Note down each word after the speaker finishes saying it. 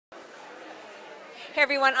Hey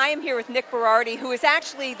everyone, I am here with Nick Berardi, who is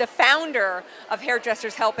actually the founder of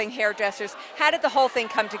Hairdressers Helping Hairdressers. How did the whole thing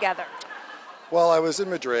come together? Well, I was in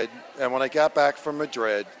Madrid, and when I got back from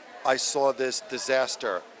Madrid, I saw this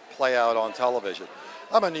disaster play out on television.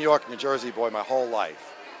 I'm a New York, New Jersey boy my whole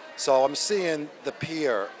life. So I'm seeing the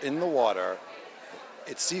pier in the water.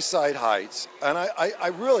 It's Seaside Heights, and I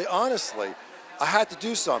really, honestly, I had to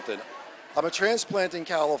do something. I'm a transplant in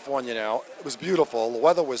California now. It was beautiful, the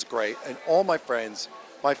weather was great, and all my friends,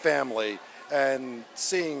 my family, and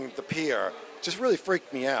seeing the pier just really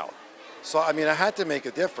freaked me out. So, I mean, I had to make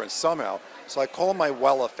a difference somehow. So I called my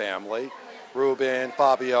Wella family, Ruben,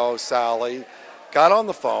 Fabio, Sally, got on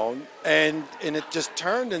the phone, and it just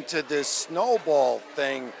turned into this snowball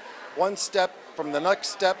thing, one step from the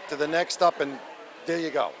next step to the next up, and there you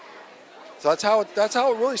go. So that's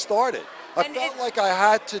how it really started. I felt like I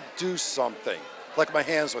had to do something, like my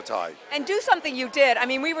hands were tied. And do something you did. I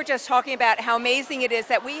mean, we were just talking about how amazing it is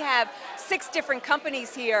that we have 6 different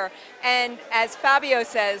companies here, and as Fabio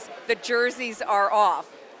says, the jerseys are off.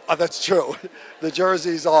 Oh, that's true. The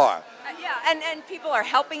jerseys are. Yeah, and people are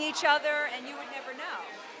helping each other, and you would never know.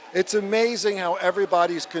 It's amazing how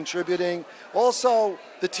everybody's contributing. Also,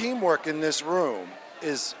 the teamwork in this room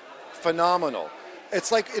is phenomenal.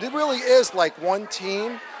 It's like, it really is like one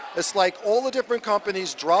team. It's like all the different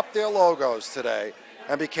companies dropped their logos today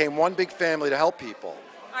and became one big family to help people.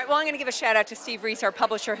 All right, well, I'm going to give a shout out to Steve Reese, our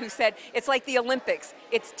publisher, who said it's like the Olympics.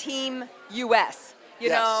 It's Team US. You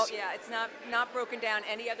know, yeah, it's not broken down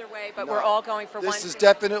any other way, but we're all going for one. This is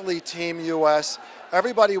definitely Team US.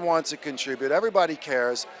 Everybody wants to contribute. Everybody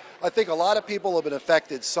cares. I think a lot of people have been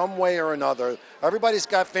affected some way or another. Everybody's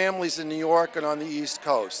got families in New York and on the East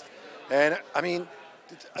Coast. And, I mean,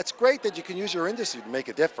 it's great that you can use your industry to make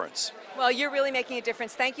a difference. Well, you're really making a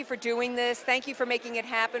difference. Thank you for doing this. Thank you for making it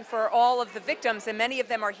happen for all of the victims, and many of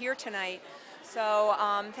them are here tonight. So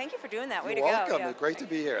thank you for doing that. Way to go. You're welcome. Yeah. Great to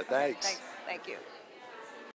be here. Thanks. Thanks. Thank you.